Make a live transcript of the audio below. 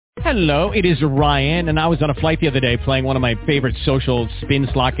Hello, it is Ryan, and I was on a flight the other day playing one of my favorite social spin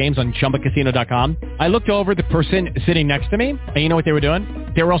slot games on ChumbaCasino.com. I looked over at the person sitting next to me, and you know what they were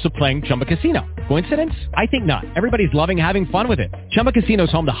doing? They were also playing Chumba Casino. Coincidence? I think not. Everybody's loving having fun with it. Chumba Casino is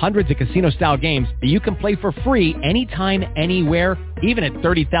home to hundreds of casino-style games that you can play for free anytime, anywhere, even at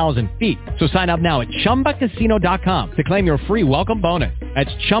 30,000 feet. So sign up now at ChumbaCasino.com to claim your free welcome bonus. That's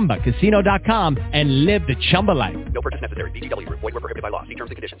ChumbaCasino.com and live the Chumba life. No purchase necessary. VGW. Void where prohibited by law. See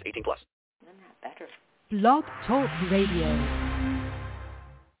terms and conditions. 18+. Better. Blog Talk Radio.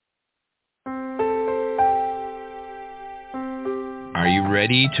 Are you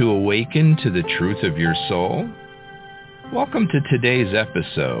ready to awaken to the truth of your soul? Welcome to today's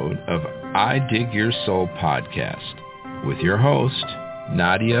episode of I Dig Your Soul podcast with your host,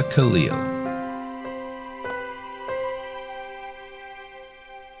 Nadia Khalil.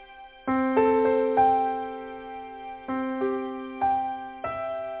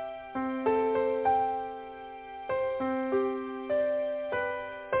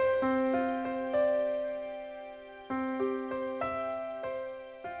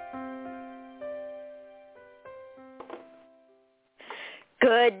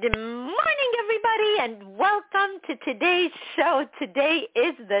 Good morning, everybody, and welcome to today's show. Today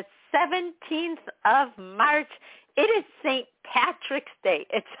is the 17th of March. It is St. Patrick's Day.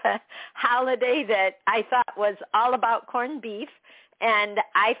 It's a holiday that I thought was all about corned beef, and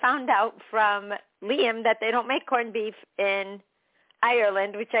I found out from Liam that they don't make corned beef in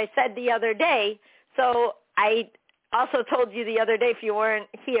Ireland, which I said the other day. So I also told you the other day, if you weren't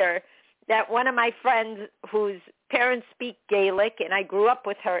here, that one of my friends whose parents speak Gaelic, and I grew up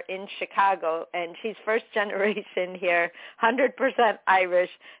with her in Chicago, and she's first generation here, 100% Irish,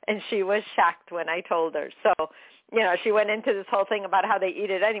 and she was shocked when I told her. So, you know, she went into this whole thing about how they eat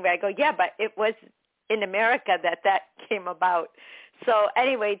it anyway. I go, yeah, but it was in America that came about. So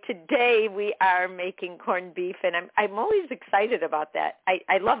anyway, today we are making corned beef, and I'm always excited about that.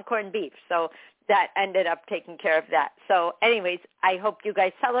 I love corned beef, so that ended up taking care of that. So anyways, I hope you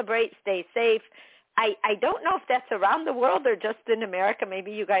guys celebrate, stay safe. I don't know if that's around the world or just in America.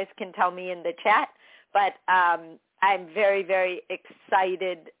 Maybe you guys can tell me in the chat. But I'm very, very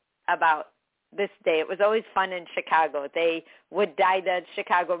excited about this day. It was always fun in Chicago. They would dye the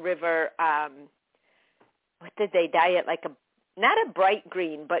Chicago River, what did they dye it? Like not a bright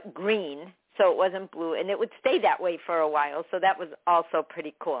green, but green, so it wasn't blue. And it would stay that way for a while, so that was also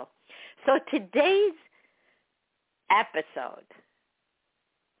pretty cool. So today's episode,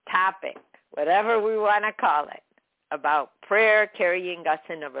 topic, whatever we want to call it, about prayer carrying us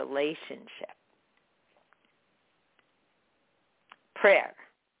in a relationship. Prayer.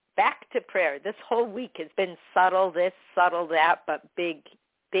 Back to prayer. This whole week has been subtle this, subtle that, but big,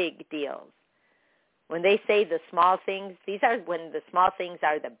 big deals. When they say the small things, these are when the small things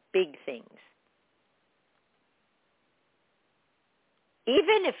are the big things.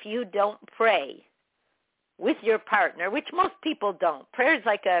 Even if you don't pray with your partner, which most people don't. Prayer is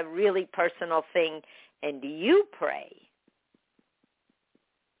like a really personal thing, and you pray.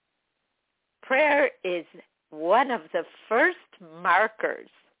 Prayer is one of the first markers,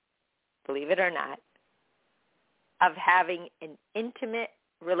 believe it or not, of having an intimate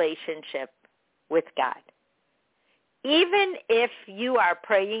relationship with God. Even if you are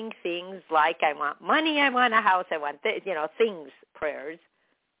praying things like, I want money, I want a house, I want things, prayers,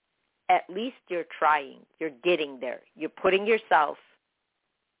 at least you're trying. You're getting there. You're putting yourself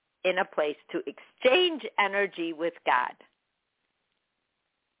in a place to exchange energy with God.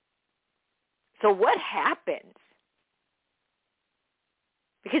 So what happens?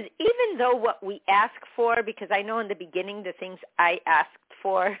 Because even though what we ask for, because I know in the beginning the things I asked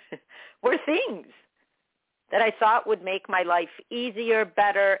for were things that I thought would make my life easier,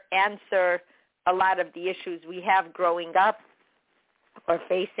 better, answer a lot of the issues we have growing up or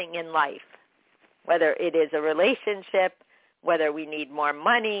facing in life, whether it is a relationship, whether we need more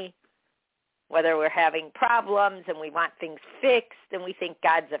money, whether we're having problems and we want things fixed and we think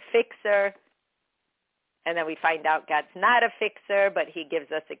God's a fixer, and then we find out God's not a fixer, but he gives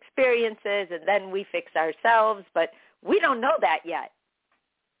us experiences, and then we fix ourselves, but we don't know that yet.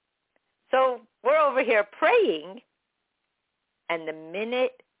 So we're over here praying, and the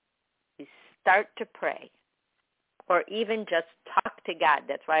minute you start to pray, or even just talk to God,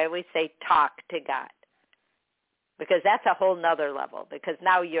 that's why I always say talk to God, because that's a whole nother level, because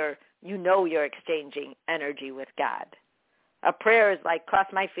now you're exchanging energy with God. A prayer is like, cross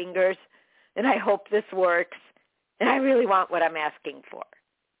my fingers, and I hope this works, and I really want what I'm asking for.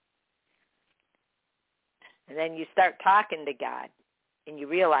 And then you start talking to God, and you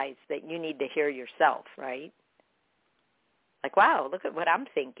realize that you need to hear yourself, right? Like, wow, look at what I'm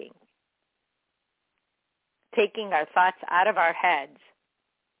thinking. Taking our thoughts out of our heads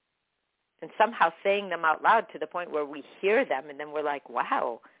and somehow saying them out loud to the point where we hear them, and then we're like,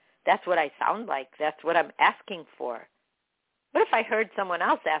 wow, that's what I sound like. That's what I'm asking for. What if I heard someone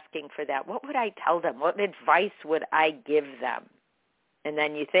else asking for that? What would I tell them? What advice would I give them? And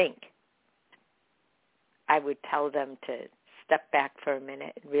then you think, I would tell them to step back for a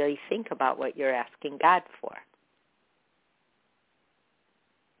minute and really think about what you're asking God for.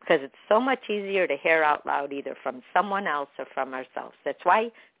 Because it's so much easier to hear out loud either from someone else or from ourselves. That's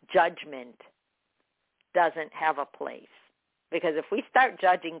why judgment doesn't have a place. Because if we start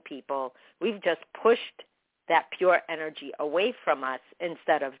judging people, we've just pushed that pure energy away from us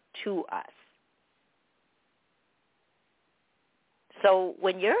instead of to us. So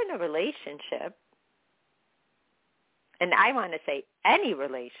when you're in a relationship, and I want to say any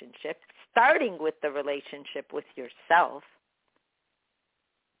relationship, starting with the relationship with yourself,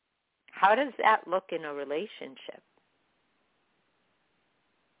 how does that look in a relationship?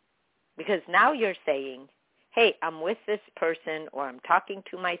 Because now you're saying, hey, I'm with this person, or I'm talking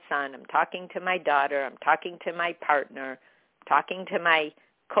to my son, I'm talking to my daughter, I'm talking to my partner, I'm talking to my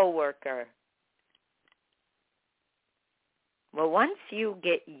coworker. Well, once you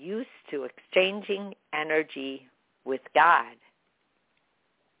get used to exchanging energy with God,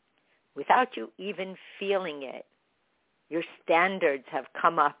 without you even feeling it, your standards have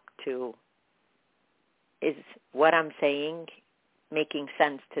come up to, is what I'm saying making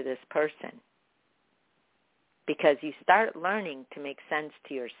sense to this person? Because you start learning to make sense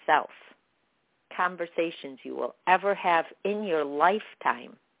to yourself. Conversations you will ever have in your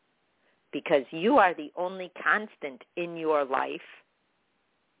lifetime, because you are the only constant in your life,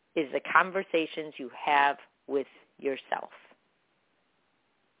 is the conversations you have with yourself.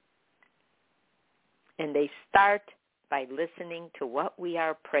 And they start by listening to what we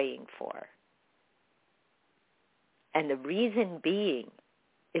are praying for. And the reason being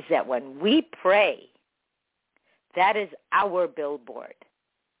is that when we pray, that is our billboard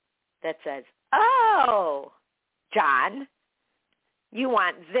that says, oh, John, you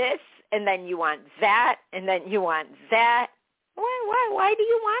want this, and then you want that, and then you want that. Why do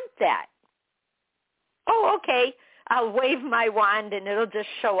you want that? Oh, okay, I'll wave my wand and it'll just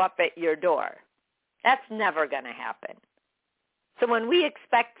show up at your door. That's never going to happen. So when we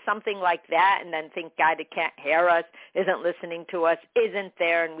expect something like that and then think God can't hear us, isn't listening to us, isn't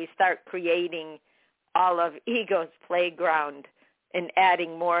there, and we start creating all of ego's playground and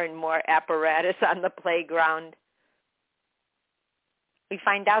adding more and more apparatus on the playground, we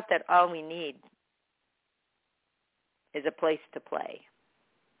find out that all we need is a place to play.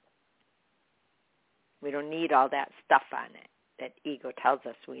 We don't need all that stuff on it that ego tells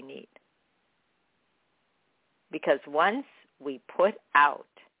us we need. Because once we put out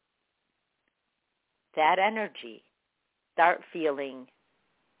that energy, start feeling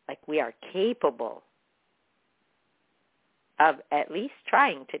like we are capable of at least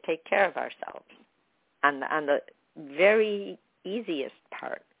trying to take care of ourselves on the very easiest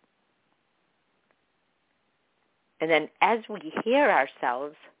part. And then as we hear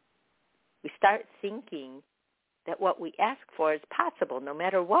ourselves, we start thinking that what we ask for is possible no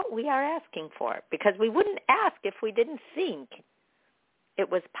matter what we are asking for, because we wouldn't ask if we didn't think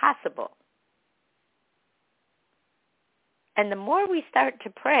it was possible. And the more we start to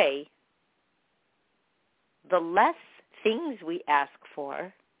pray, the less things we ask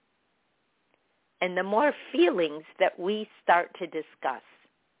for, and the more feelings that we start to discuss.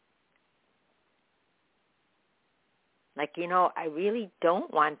 Like, I really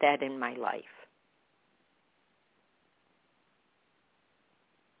don't want that in my life.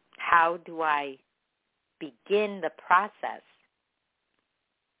 How do I begin the process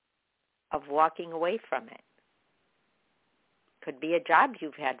of walking away from it? Could be a job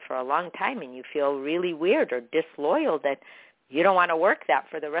you've had for a long time and you feel really weird or disloyal that you don't want to work that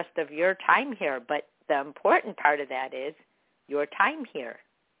for the rest of your time here. But the important part of that is your time here.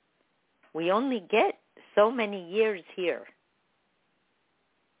 We only get so many years here.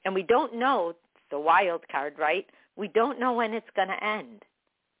 And we don't know, the wild card, right? We don't know when it's going to end.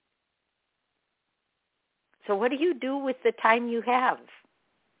 So what do you do with the time you have?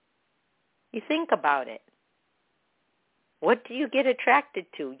 You think about it. What do you get attracted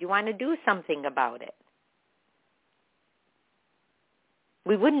to? You want to do something about it.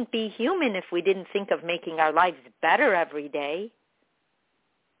 We wouldn't be human if we didn't think of making our lives better every day.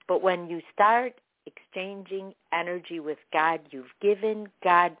 But when you start exchanging energy with God, you've given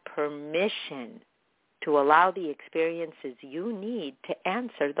God permission to allow the experiences you need to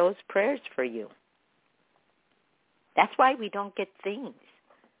answer those prayers for you. That's why we don't get things,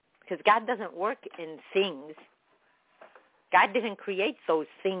 because God doesn't work in things. God didn't create those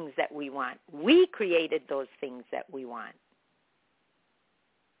things that we want. We created those things that we want.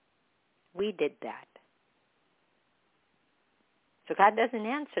 We did that. So God doesn't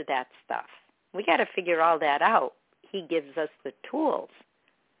answer that stuff. We got to figure all that out. He gives us the tools.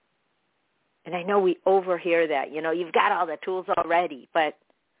 And I know we overhear that, you've got all the tools already, but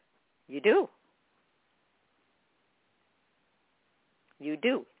you do. You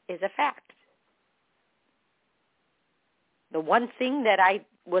do, is a fact. The one thing that I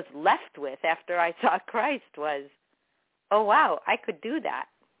was left with after I saw Christ was, oh, wow, I could do that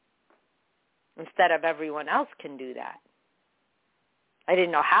instead of everyone else can do that. I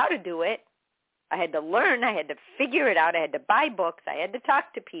didn't know how to do it. I had to learn. I had to figure it out. I had to buy books. I had to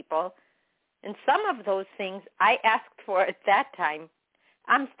talk to people. And some of those things I asked for at that time,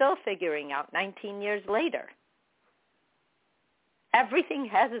 I'm still figuring out 19 years later. Everything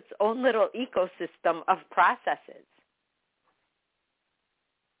has its own little ecosystem of processes.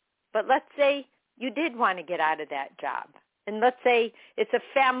 But let's say you did want to get out of that job. And let's say it's a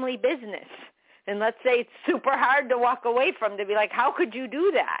family business. And let's say it's super hard to walk away from, to be like, how could you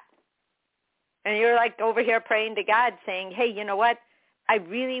do that? And you're like over here praying to God saying, hey, you know what? I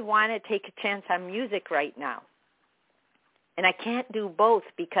really want to take a chance on music right now. And I can't do both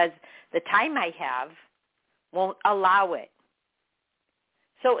because the time I have won't allow it.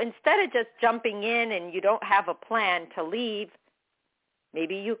 So instead of just jumping in and you don't have a plan to leave,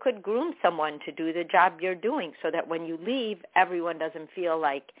 maybe you could groom someone to do the job you're doing so that when you leave, everyone doesn't feel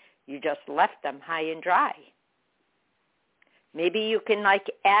like you just left them high and dry. Maybe you can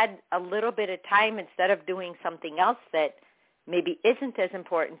add a little bit of time instead of doing something else that maybe isn't as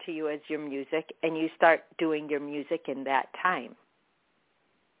important to you as your music, and you start doing your music in that time.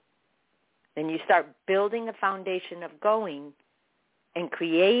 Then you start building a foundation of going and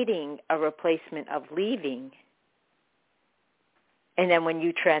creating a replacement of leaving. And then when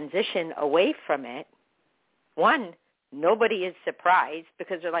you transition away from it, one, nobody is surprised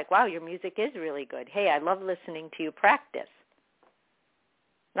because they're like, wow, your music is really good. Hey, I love listening to you practice.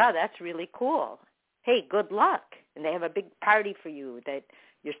 Wow, that's really cool. Hey, good luck. And they have a big party for you that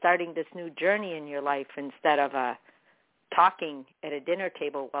you're starting this new journey in your life instead of talking at a dinner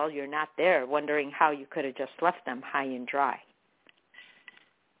table while you're not there, wondering how you could have just left them high and dry.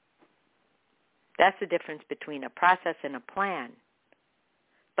 That's the difference between a process and a plan.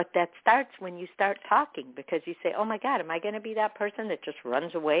 But that starts when you start talking, because you say, oh, my God, am I going to be that person that just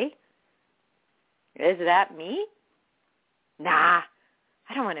runs away? Is that me? Nah,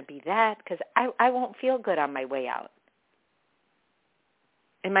 I don't want to be that because I won't feel good on my way out.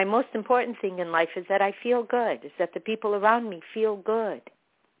 And my most important thing in life is that I feel good, is that the people around me feel good.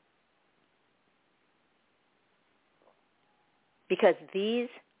 Because these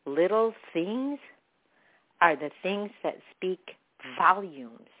little things are the things that speak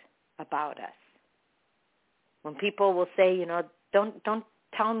volumes about us. When people will say, don't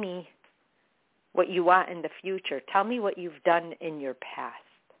tell me what you want in the future. Tell me what you've done in your past.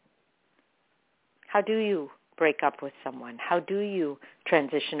 How do you break up with someone? How do you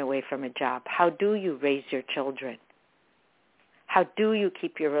transition away from a job? How do you raise your children? How do you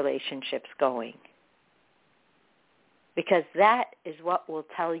keep your relationships going? Because that is what will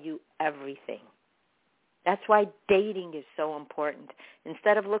tell you everything. That's why dating is so important.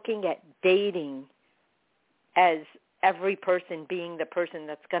 Instead of looking at dating as every person being the person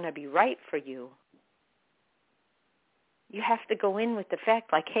that's going to be right for you, you have to go in with the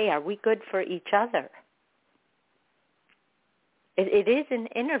fact like, hey, are we good for each other? It is an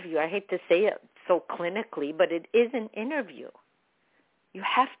interview. I hate to say it so clinically, but it is an interview. You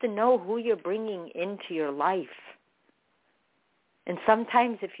have to know who you're bringing into your life. And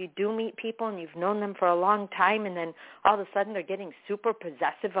sometimes if you do meet people and you've known them for a long time and then all of a sudden they're getting super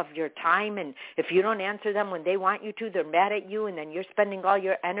possessive of your time, and if you don't answer them when they want you to, they're mad at you, and then you're spending all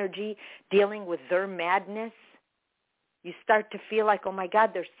your energy dealing with their madness, you start to feel like, oh my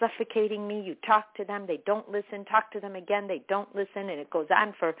God, they're suffocating me. You talk to them, they don't listen. Talk to them again, they don't listen. And it goes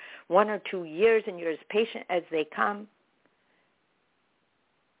on for 1 or 2 years, and you're as patient as they come.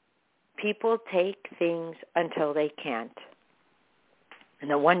 People take things until they can't. And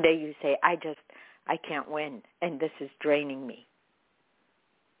then one day you say, I can't win, and this is draining me.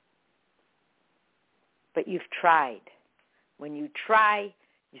 But you've tried. When you try,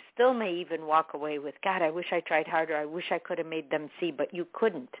 you still may even walk away with, God, I wish I tried harder. I wish I could have made them see, but you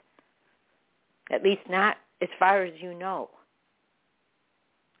couldn't. At least not as far as you know.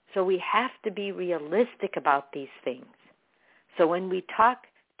 So we have to be realistic about these things. So when we talk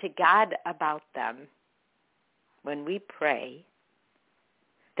to God about them, when we pray,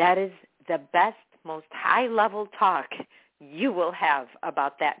 that is the best, most high-level talk you will have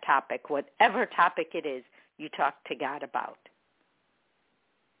about that topic, whatever topic it is you talk to God about.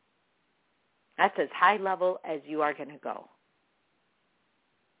 That's as high level as you are going to go.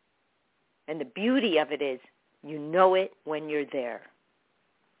 And the beauty of it is you know it when you're there.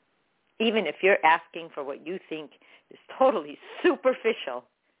 Even if you're asking for what you think is totally superficial,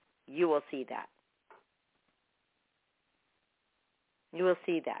 you will see that. You will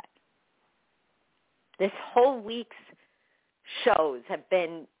see that. This whole week's shows have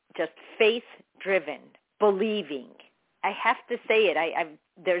been just faith-driven, believing. I have to say it.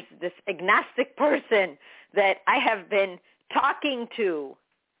 There's this agnostic person that I have been talking to,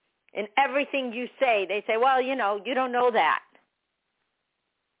 and everything you say, they say, well, you don't know that.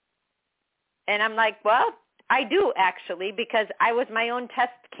 And I'm like, well, I do actually, because I was my own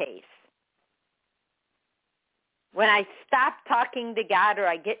test case. When I stop talking to God or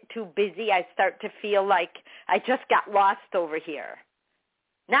I get too busy, I start to feel like I just got lost over here.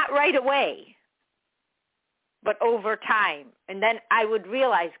 Not right away, but over time. And then I would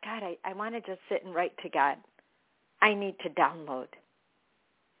realize, God, I want to just sit and write to God. I need to download.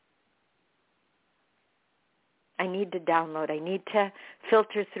 I need to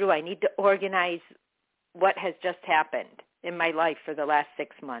filter through. I need to organize what has just happened in my life for the last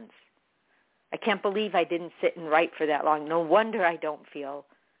 6 months. I can't believe I didn't sit and write for that long. No wonder I don't feel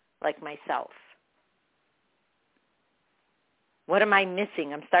like myself. What am I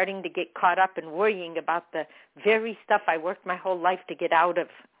missing? I'm starting to get caught up in worrying about the very stuff I worked my whole life to get out of,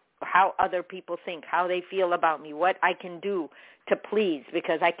 how other people think, how they feel about me, what I can do to please,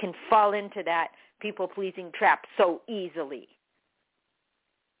 because I can fall into that people-pleasing trap so easily.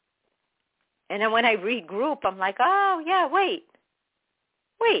 And then when I regroup, I'm like, oh, yeah, wait.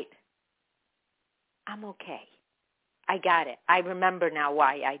 I'm okay. I got it. I remember now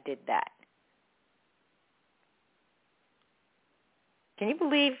why I did that. Can you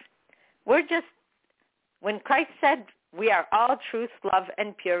believe when Christ said we are all truth, love,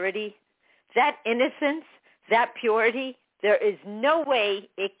 and purity, that innocence, that purity, there is no way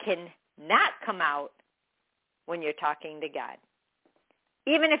it can not come out when you're talking to God.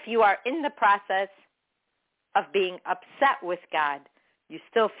 Even if you are in the process of being upset with God, you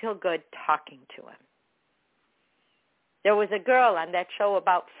still feel good talking to him. There was a girl on that show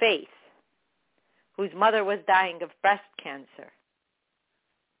about faith whose mother was dying of breast cancer.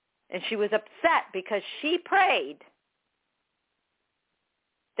 And she was upset because she prayed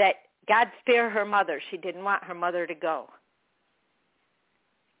that God spare her mother. She didn't want her mother to go.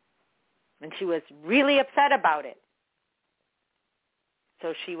 And she was really upset about it.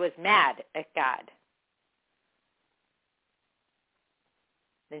 So she was mad at God.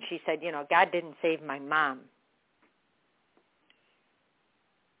 Then she said, God didn't save my mom.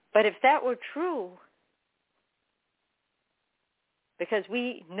 But if that were true, because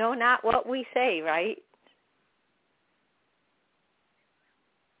we know not what we say, right?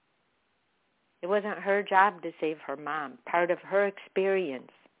 It wasn't her job to save her mom. Part of her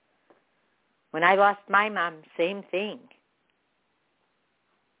experience. When I lost my mom, same thing.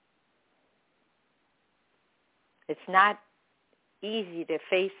 It's not easy to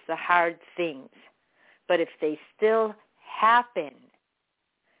face the hard things. But if they still happen,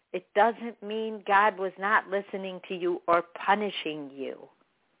 it doesn't mean God was not listening to you or punishing you.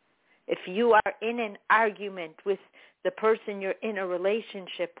 If you are in an argument with the person you're in a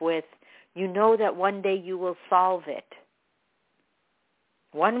relationship with, you know that one day you will solve it.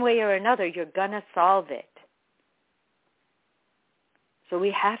 One way or another, you're going to solve it. So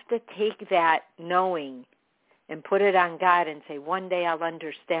we have to take that knowing and put it on God and say, one day I'll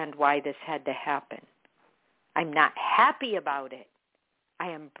understand why this had to happen. I'm not happy about it. I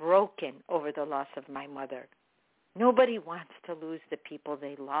am broken over the loss of my mother. Nobody wants to lose the people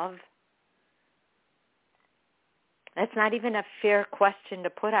they love. That's not even a fair question to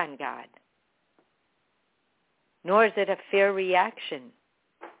put on God. Nor is it a fair reaction.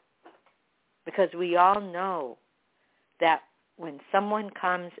 Because we all know that when someone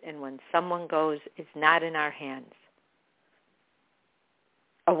comes and when someone goes, it's not in our hands.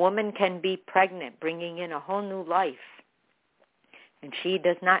 A woman can be pregnant, bringing in a whole new life. And she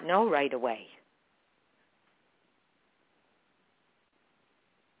does not know right away.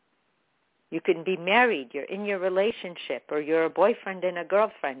 You can be married, you're in your relationship, or you're a boyfriend and a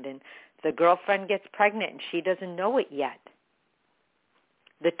girlfriend, and the girlfriend gets pregnant and she doesn't know it yet.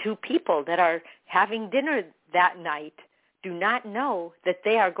 The two people that are having dinner that night do not know that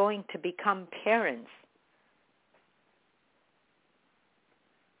they are going to become parents.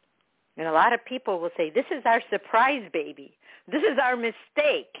 And a lot of people will say, this is our surprise baby. This is our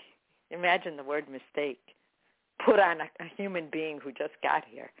mistake. Imagine the word mistake put on a human being who just got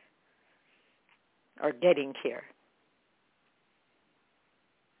here or getting here.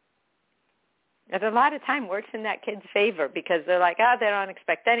 And a lot of time works in that kid's favor because they're like, they don't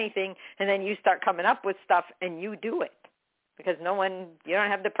expect anything. And then you start coming up with stuff and you do it because you don't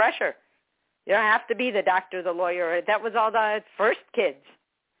have the pressure. You don't have to be the doctor, the lawyer. That was all the first kids.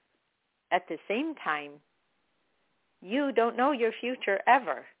 At the same time, you don't know your future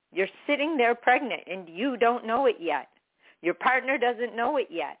ever. You're sitting there pregnant and you don't know it yet. Your partner doesn't know it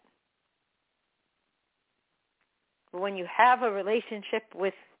yet. But when you have a relationship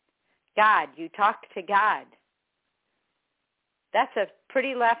with God, you talk to God. That's a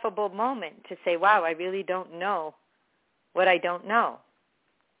pretty laughable moment to say, wow, I really don't know what I don't know.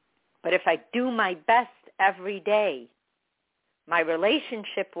 But if I do my best every day, my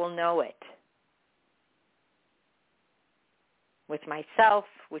relationship will know it. With myself,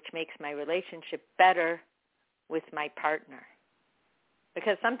 which makes my relationship better with my partner.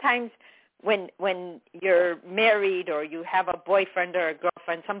 Because sometimes when you're married or you have a boyfriend or a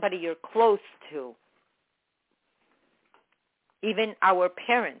girlfriend, somebody you're close to, even our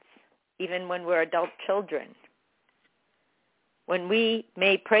parents, even when we're adult children, when we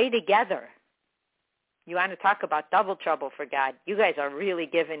may pray together, you want to talk about double trouble for God. You guys are really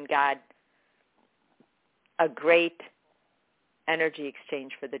giving God a great energy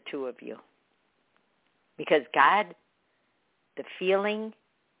exchange for the two of you. Because God, the feeling,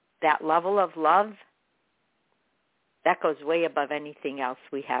 that level of love, that goes way above anything else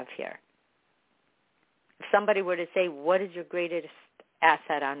we have here. If somebody were to say, what is your greatest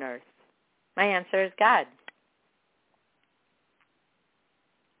asset on earth? My answer is God.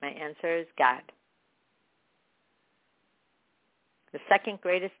 My answer is God. The second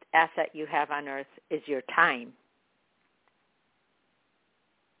greatest asset you have on earth is your time.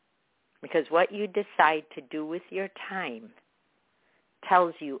 Because what you decide to do with your time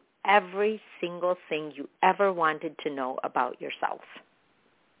tells you every single thing you ever wanted to know about yourself.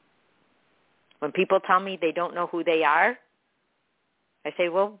 When people tell me they don't know who they are, I say,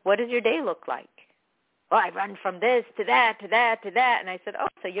 well, what does your day look like? Well, I run from this to that, to that, to that. And I said,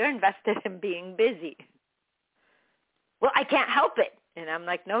 so you're invested in being busy. Well, I can't help it. And I'm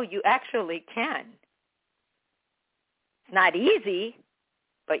like, no, you actually can. It's not easy,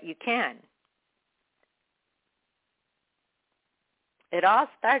 but you can. It all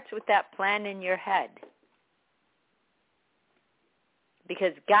starts with that plan in your head.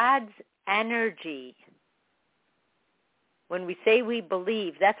 Because God's energy, when we say we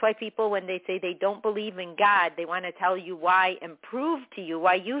believe, that's why people, when they say they don't believe in God, they want to tell you why and prove to you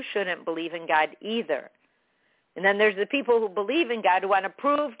why you shouldn't believe in God either. And then there's the people who believe in God who want to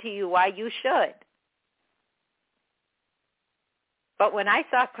prove to you why you should. But when I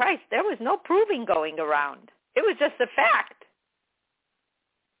saw Christ, there was no proving going around. It was just a fact.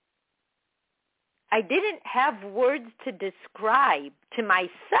 I didn't have words to describe to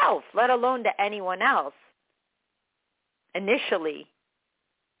myself, let alone to anyone else, initially,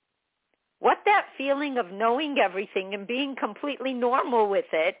 what that feeling of knowing everything and being completely normal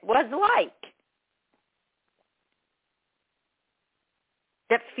with it was like.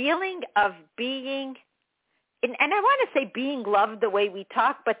 That feeling of being, and I want to say being loved the way we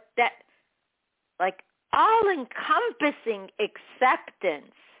talk, but that like all-encompassing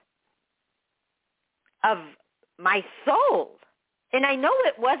acceptance of my soul. And I know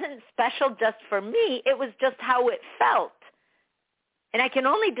it wasn't special just for me. It was just how it felt. And I can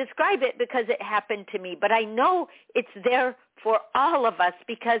only describe it because it happened to me. But I know it's there for all of us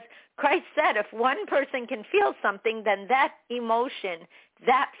because Christ said if one person can feel something, then that emotion,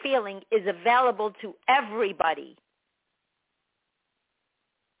 that feeling is available to everybody.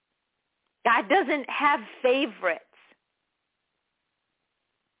 God doesn't have favorites.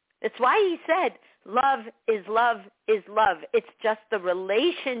 That's why he said, love is love is love. It's just the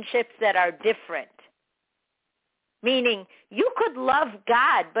relationships that are different. Meaning, you could love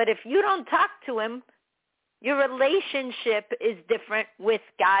God, but if you don't talk to him, your relationship is different with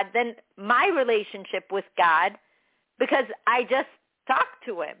God than my relationship with God because I just talk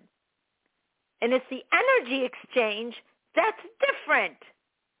to him. And it's the energy exchange that's different.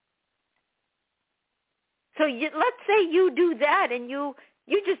 So let's say you do that and you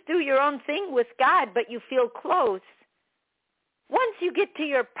just do your own thing with God, but you feel close. Once you get to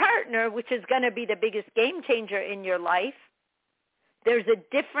your partner, which is going to be the biggest game changer in your life, there's a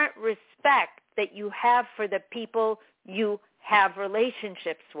different respect that you have for the people you have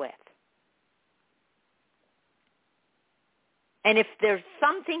relationships with. And if there's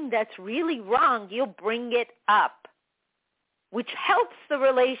something that's really wrong, you'll bring it up, which helps the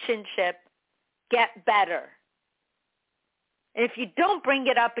relationship get better. And if you don't bring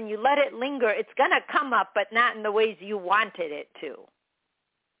it up and you let it linger, it's going to come up, but not in the ways you wanted it to.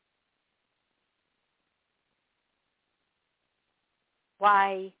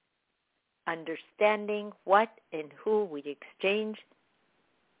 Why? Understanding what and who we exchange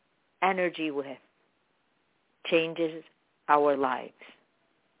energy with changes our lives.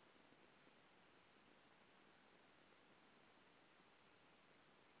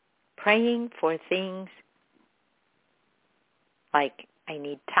 Praying for things like, I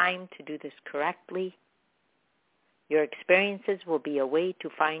need time to do this correctly. Your experiences will be a way to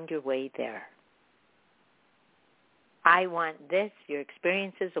find your way there. I want this. Your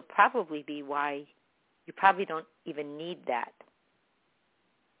experiences will probably be why you probably don't even need that.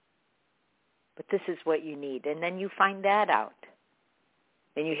 But this is what you need. And then you find that out.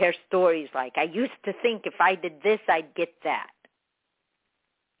 And you hear stories like, I used to think if I did this, I'd get that.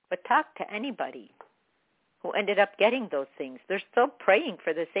 But talk to anybody who ended up getting those things. They're still praying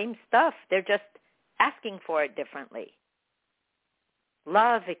for the same stuff. They're just asking for it differently.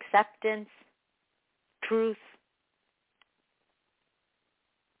 Love, acceptance, truth.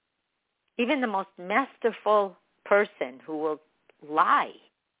 Even the most masterful person who will lie,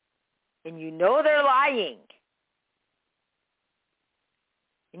 and you know they're lying,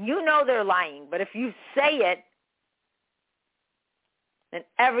 and you know they're lying, but if you say it, then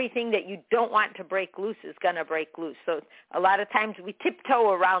everything that you don't want to break loose is going to break loose. So a lot of times we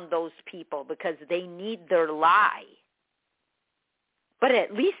tiptoe around those people because they need their lie. But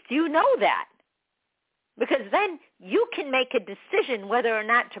at least you know that. Because then you can make a decision whether or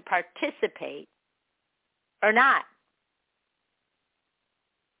not to participate or not.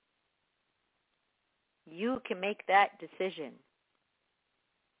 You can make that decision.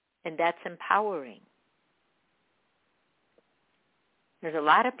 And that's empowering. There's a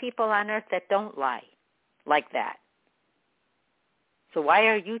lot of people on earth that don't lie like that. So why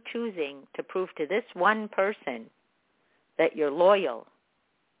are you choosing to prove to this one person that you're loyal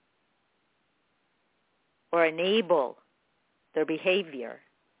or enable their behavior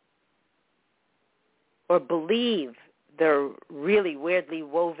or believe their really weirdly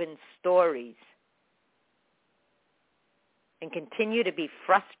woven stories and continue to be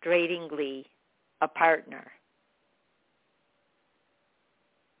frustratingly a partner?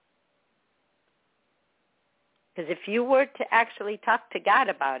 Because if you were to actually talk to God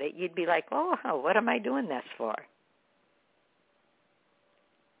about it, you'd be like, oh, what am I doing this for?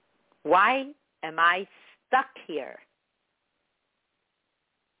 Why am I stuck here?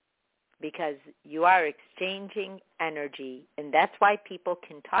 Because you are exchanging energy, and that's why people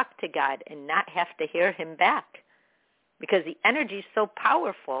can talk to God and not have to hear him back. Because the energy is so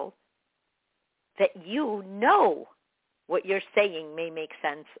powerful that you know what you're saying may make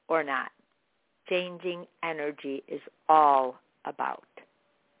sense or not. Changing energy is all about.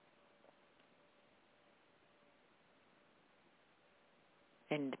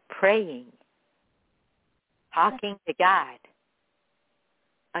 And praying, talking to God,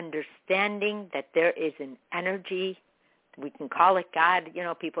 understanding that there is an energy, we can call it God. You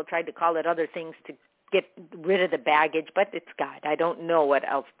know, people tried to call it other things to get rid of the baggage, but it's God. I don't know what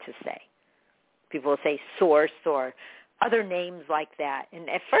else to say. People will say source or other names like that. And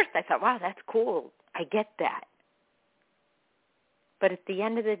at first I thought, wow, that's cool. I get that. But at the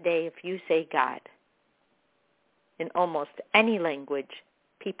end of the day, if you say God in almost any language,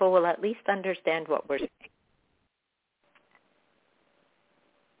 people will at least understand what we're saying.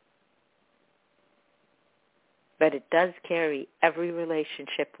 But it does carry every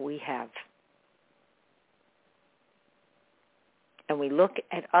relationship we have. And we look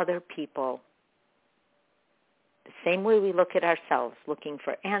at other people the same way we look at ourselves, looking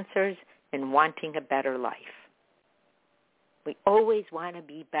for answers and wanting a better life. We always want to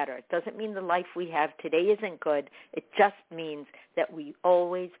be better. It doesn't mean the life we have today isn't good. It just means that we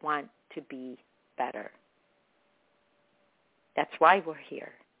always want to be better. That's why we're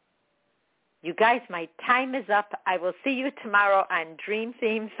here. You guys, my time is up. I will see you tomorrow on Dream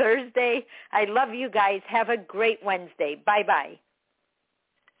Theme Thursday. I love you guys. Have a great Wednesday. Bye-bye.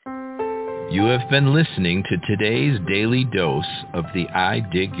 You have been listening to today's daily dose of the I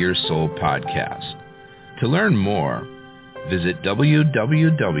Dig Your Soul podcast. To learn more, visit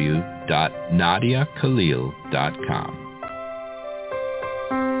www.nadiakhalil.com.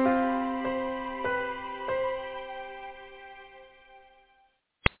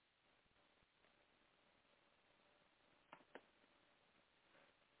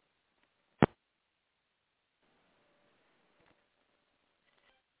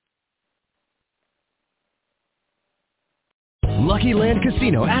 Lucky Land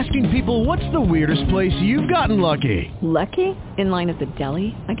Casino, asking people, what's the weirdest place you've gotten lucky? Lucky? In line at the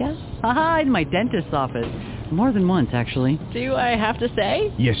deli, I guess? Aha, in my dentist's office. More than once, actually. Do I have to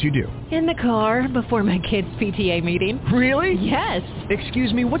say? Yes, you do. In the car before my kids' PTA meeting. Really? Yes.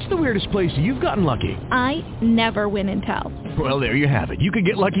 Excuse me, what's the weirdest place you've gotten lucky? I never win and tell. Well, there you have it. You can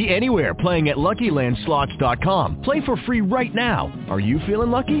get lucky anywhere, playing at LuckyLandSlots.com. Play for free right now. Are you feeling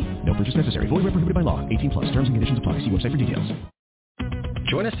lucky? No purchase necessary. Void where prohibited by law. 18+. Terms and conditions apply. See website for details.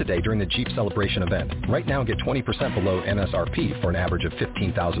 Join us today during the Jeep Celebration event. Right now, get 20% below MSRP for an average of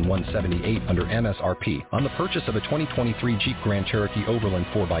 $15,178 under MSRP on the purchase of a 2023 Jeep Grand Cherokee Overland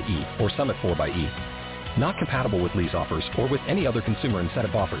 4xE or Summit 4xE. Not compatible with lease offers or with any other consumer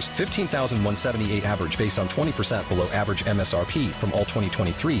incentive offers. $15,178 average based on 20% below average MSRP from all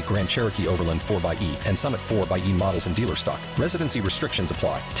 2023 Grand Cherokee Overland 4xE and Summit 4xE models in dealer stock. Residency restrictions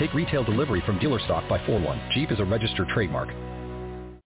apply. Take retail delivery from dealer stock by 4/1. Jeep is a registered trademark.